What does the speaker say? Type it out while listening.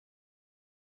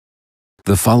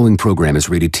The following program is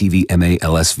rated TV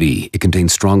MA-LSV. It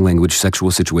contains strong language, sexual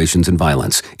situations, and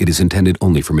violence. It is intended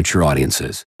only for mature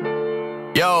audiences.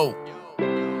 Yo,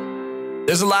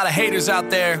 there's a lot of haters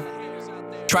out there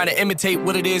trying to imitate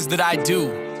what it is that I do.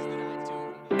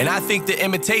 And I think the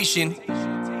imitation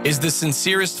is the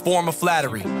sincerest form of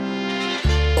flattery.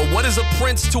 But what is a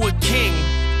prince to a king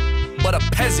but a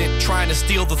peasant trying to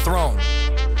steal the throne?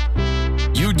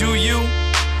 You do you,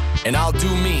 and I'll do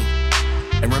me.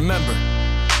 And remember,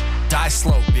 die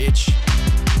slow, bitch.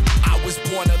 I was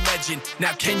born a legend,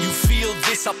 now can you feel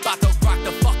this? I'm about to rock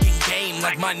the fucking game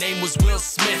like my name was Will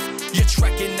Smith. You're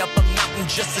trekking up a mountain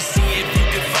just to see if you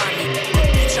can find me. But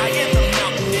bitch, I am the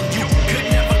mountain and you could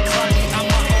never climb me. I'm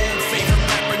my own favorite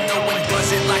rapper, no one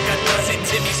does it like I does it.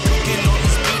 Timmy's cooking on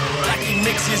his beat like he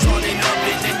mixes on an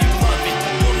oven, and you love it.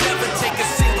 You'll never take a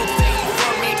single thing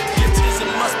from me. Your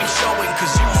tism must be showing, cause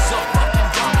you so fucking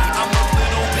dummy. I'm a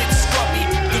little bit scrubby,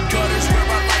 the gutter's where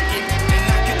I like it. And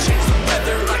I can change the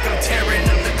weather like I'm tearing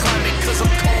up the climate, cause I'm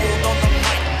cold on the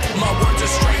mic. My words are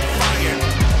straight fire,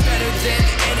 better than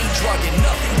any drug, and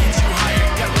nothing gets you higher.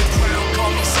 Got the crown,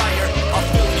 call me sire. I'll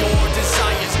fill your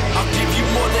desires, I'll give you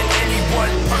more than any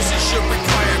one person should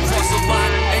require. Cross the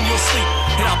line and you'll sleep,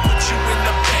 and I'll put you in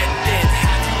the bed, then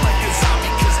have you like a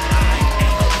zombie, cause I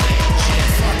am a legend.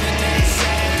 Fuck the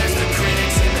naysayers, the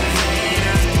critics and the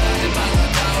haters, blinded by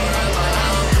the power of my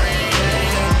own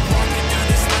creator. Walking through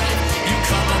this life, you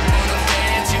come up on the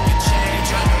fans, you can change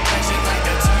your direction like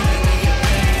a turn in the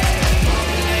abyss. Fuck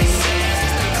the naysayers,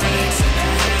 the critics and the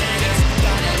haters,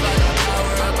 blinded by the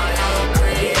power of my own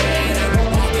creator.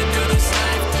 Walking through this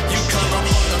life, you come up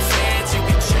on the fans, you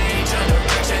can change your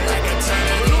direction like a turn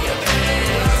in the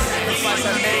abyss. Sacrifice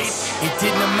I made, it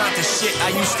didn't amount to shit. I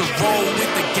used to roll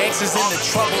with the gangsters in the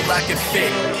trouble I could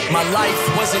fit. My life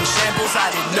was in shambles,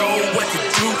 I didn't know what to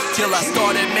do till I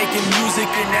started making music,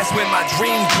 and that's when my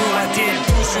dream grew. I did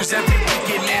boosters every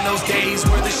weekend, man, those days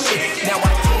were the shit. Now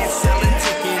I can't sell a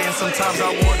ticket, and sometimes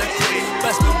I wanna quit.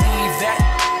 Best believe that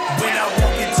when I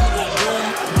walk into a room,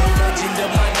 the legend of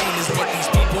my name is what these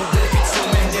people will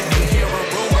consume. And if you hear a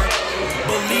rumor,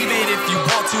 believe it if you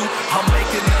want to. I'll make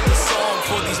another song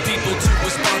for these people to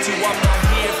respond to. I'm not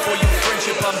here for your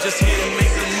friendship, I'm just here to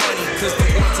make the money, cause the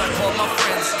ones I call my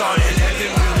friends started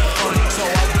acting really funny. So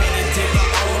I went and did my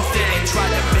own thing,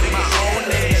 tried to make my own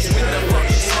names with the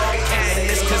fucking song came.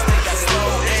 It's cause they got slow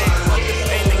eggs, love to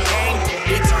play the game.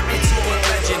 It turned me to a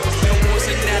legend, no wars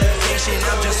in navigation,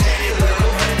 I'm just headed where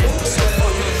I'm headed. So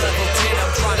fucking level 10,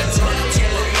 I'm trying to turn it to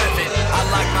 11. I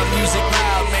like my music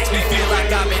loud, makes me feel like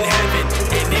I'm in heaven.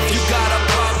 And if you got a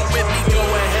problem with me, go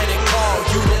ahead and call.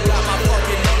 You don't got my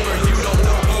fucking number, you don't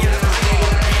know me at all.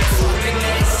 Fucking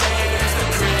naysayers, the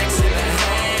critics and the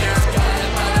haters,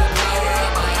 guided by the power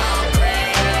of my own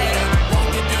creator.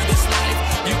 Walking through this life,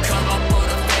 you come up on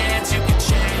the fans, you can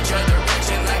change your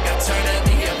direction like a turn of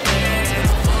the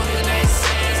abyss. Fucking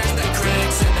naysayers, the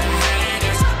critics and the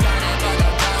haters, guided by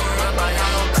the power of my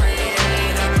own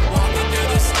creator. Walking through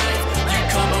this life, you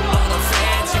come up on the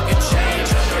fans, you can change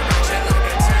your direction like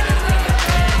a turn of the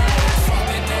abyss.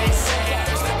 Fucking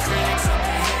naysayers, the critics and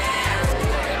the haters,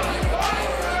 guided by the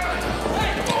power of my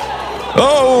own.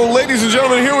 Oh, ladies and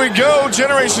gentlemen, here we go.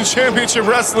 Generation Championship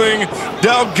Wrestling.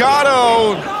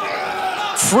 Delgado.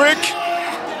 Frick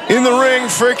in the ring.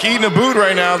 Frick eating a boot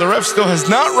right now. The ref still has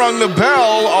not rung the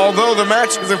bell, although the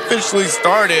match has officially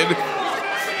started.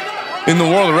 In the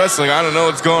world of wrestling, I don't know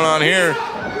what's going on here.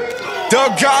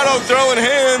 Delgado throwing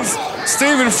hands.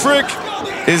 Stephen Frick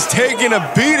is taking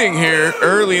a beating here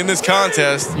early in this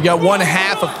contest. You got one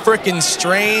half of frickin'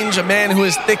 Strange, a man who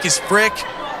is thick as frick,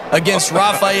 against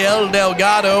Rafael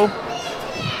Delgado.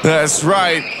 That's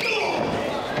right.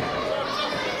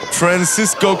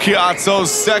 Francisco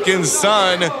Chiazzo's second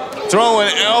son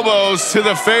throwing elbows to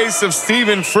the face of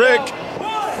Stephen Frick.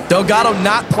 Delgado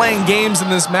not playing games in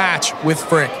this match with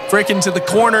Frick. Frick into the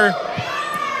corner.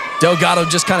 Delgado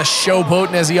just kind of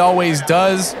showboating as he always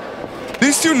does.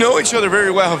 These two know each other very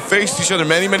well, have faced each other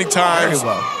many, many times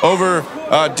Very well. over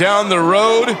down the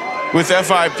road with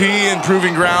FIP and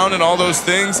Proving Ground and all those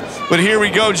things. But here we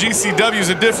go. GCW is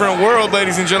a different world,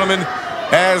 ladies and gentlemen,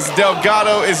 as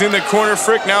Delgado is in the corner.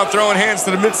 Frick now throwing hands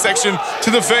to the midsection,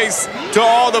 to the face, to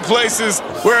all the places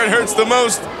where it hurts the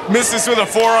most. Misses with a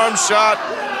forearm shot.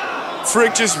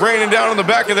 Frick just raining down on the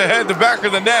back of the head, the back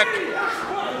of the neck.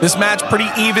 This match pretty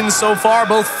even so far.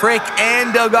 Both Frick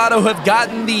and Delgado have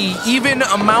gotten the even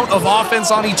amount of offense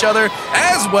on each other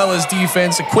as well as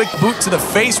defense. A quick boot to the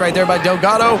face right there by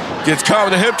Delgado. Gets caught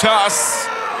with a hip toss.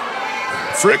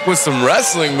 Frick with some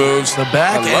wrestling moves. The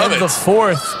back and the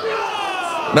fourth.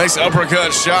 Nice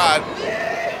uppercut shot.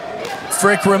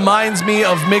 Frick reminds me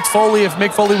of Mick Foley if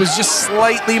Mick Foley was just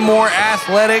slightly more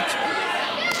athletic.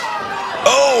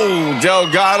 Oh,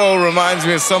 Delgado reminds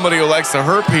me of somebody who likes to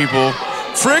hurt people.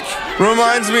 Frick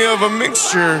reminds me of a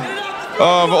mixture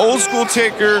of Old School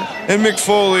Taker and Mick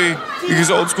Foley, because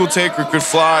Old School Taker could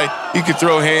fly, he could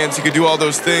throw hands, he could do all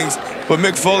those things, but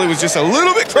Mick Foley was just a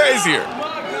little bit crazier.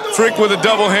 Frick with a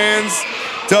double hands.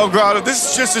 Delgado,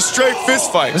 this is just a straight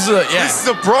fist fight. This is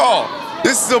a brawl.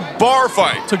 This is a bar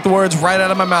fight. Took the words right out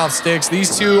of my mouth, Sticks.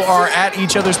 These two are at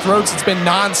each other's throats. It's been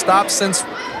nonstop since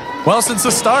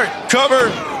the start. Cover,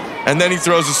 and then he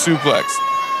throws a suplex.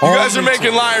 You guys are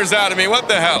making liars out of me. What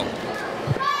the hell?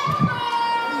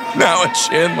 Now a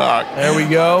chin lock. There we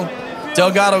go.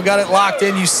 Delgado got it locked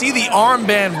in. You see the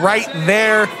armband right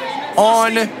there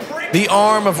on the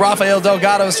arm of Rafael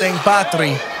Delgado saying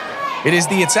Patri. It is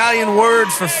the Italian word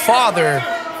for father.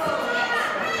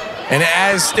 And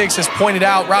as Sticks has pointed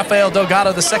out, Rafael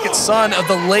Delgado, the second son of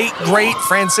the late, great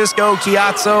Francisco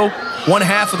Chiazzo, one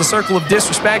half of the Circle of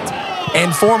Disrespect,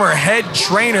 and former head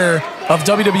trainer of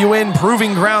WWN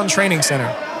Proving Ground Training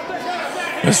Center.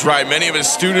 That's right. Many of his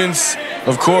students,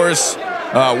 of course,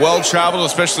 well-traveled,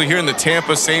 especially here in the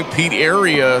Tampa, St. Pete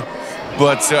area,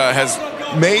 but has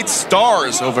made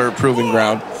stars over at Proving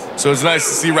Ground. So it's nice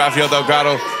to see Rafael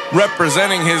Delgado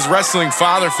representing his wrestling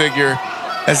father figure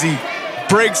as he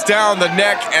breaks down the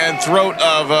neck and throat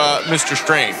of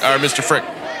Mr. Frick.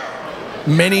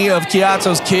 Many of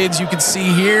Chiazzo's kids you can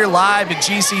see here live at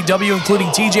GCW, including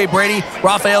TJ Brady,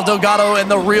 Rafael Delgado, and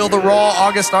the Real, the Raw,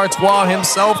 August Artois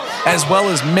himself, as well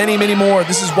as many, many more.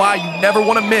 This is why you never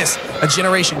want to miss a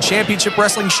Generation Championship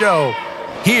Wrestling show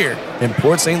here in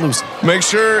Port St. Lucie. Make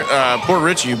sure, Port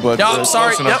Richey, but...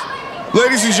 sorry, yep.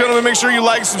 Ladies and gentlemen, make sure you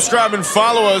like, subscribe, and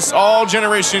follow us, All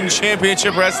Generation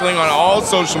Championship Wrestling, on all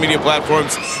social media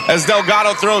platforms, as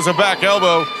Delgado throws a back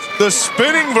elbow, the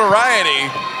spinning variety.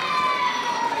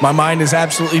 My mind is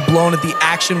absolutely blown at the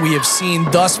action we have seen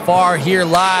thus far here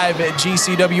live at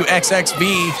GCW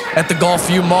XXV at the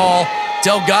Gulfview Mall.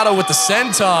 Delgado with the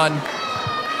senton.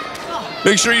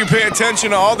 Make sure you pay attention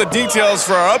to all the details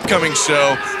for our upcoming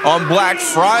show on Black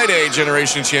Friday,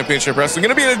 Generation Championship Wrestling.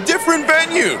 Going to be in a different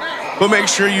venue, but make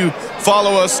sure you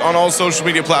follow us on all social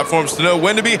media platforms to know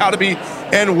when to be, how to be,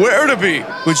 and where to be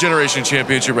with Generation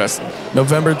Championship Wrestling.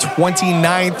 November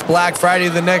 29th, Black Friday,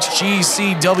 the next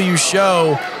GCW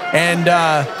show. And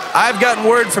I've gotten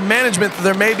word from management that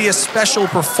there may be a special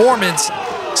performance.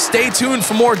 Stay tuned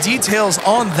for more details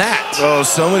on that. Oh,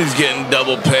 somebody's getting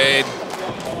double paid.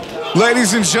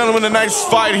 Ladies and gentlemen, a nice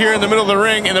fight here in the middle of the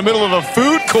ring, in the middle of a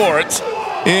food court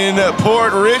in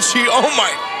Port Richey. Oh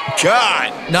my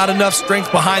God. Not enough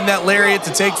strength behind that lariat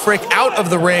to take Frick out of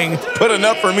the ring. Put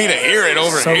enough for me to hear it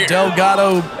over here. So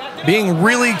Delgado being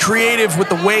really creative with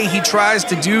the way he tries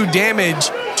to do damage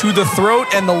to the throat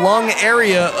and the lung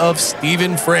area of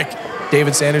Stephen Frick.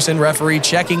 David Sanderson, referee,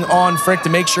 checking on Frick to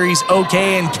make sure he's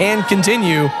okay and can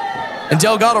continue. And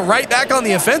Delgado right back on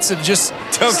the offensive. Just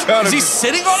Delgado, is he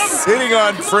sitting on him? Sitting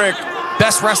on Frick.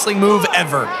 Best wrestling move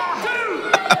ever.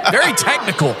 Very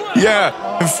technical.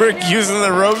 Yeah, and Frick using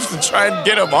the ropes to try and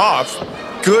get him off.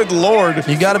 Good Lord.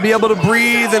 You got to be able to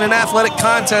breathe in an athletic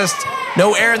contest.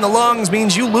 No air in the lungs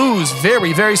means you lose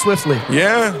very, very swiftly.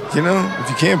 Yeah, you know, if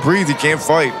you can't breathe, you can't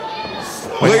fight.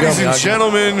 Ladies and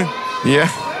gentlemen, yeah,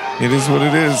 it is what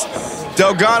it is.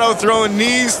 Delgado throwing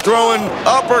knees, throwing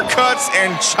uppercuts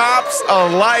and chops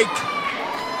alike.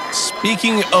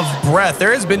 Speaking of breath,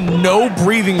 there has been no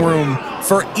breathing room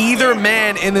for either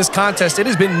man in this contest. It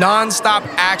has been non-stop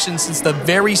action since the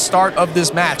very start of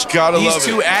this match. Gotta love it. These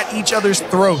two at each other's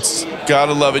throats.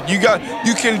 Gotta love it. You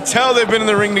can tell they've been in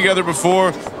the ring together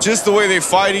before, just the way they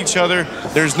fight each other.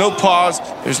 There's no pause,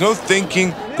 there's no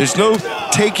thinking, there's no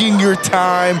taking your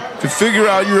time to figure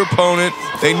out your opponent.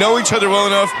 They know each other well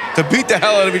enough to beat the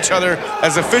hell out of each other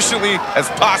as efficiently as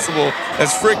possible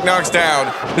as Frick knocks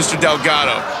down Mr.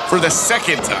 Delgado for the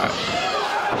second time.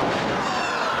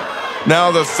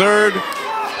 Now the third.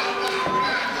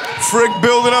 Frick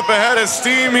building up ahead of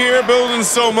steam here, building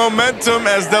some momentum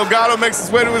as Delgado makes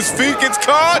his way to his feet, gets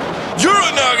caught.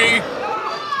 Uranagi.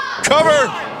 Cover.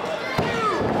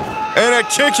 And a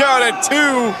kick out at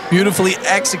 2. Beautifully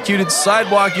executed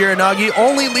sidewalk Uranagi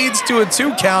only leads to a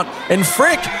 2 count, and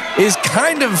Frick is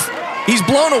he's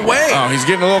blown away. Oh, he's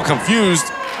getting a little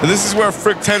confused. And this is where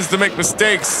Frick tends to make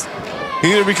mistakes.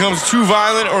 He either becomes too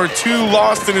violent or too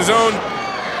lost in his own.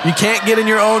 You can't get in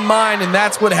your own mind, and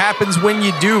that's what happens when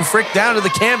you do. Frick down to the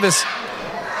canvas.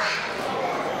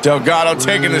 Delgado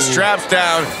taking the straps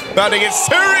down, about to get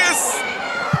serious.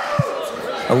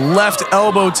 A left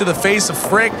elbow to the face of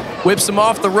Frick. Whips him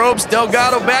off the ropes.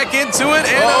 Delgado back into it.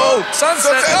 And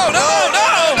sunset. Oh,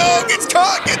 no. Gets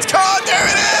caught. There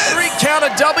it is. 3 count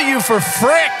of W for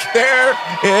Frick. There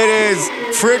it is.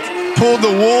 Frick pulled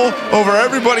the wool over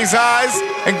everybody's eyes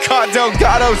and caught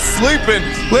Delgado sleeping.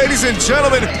 Ladies and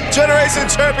gentlemen, Generation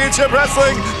Championship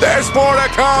Wrestling, there's more to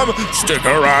come. Stick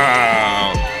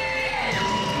around.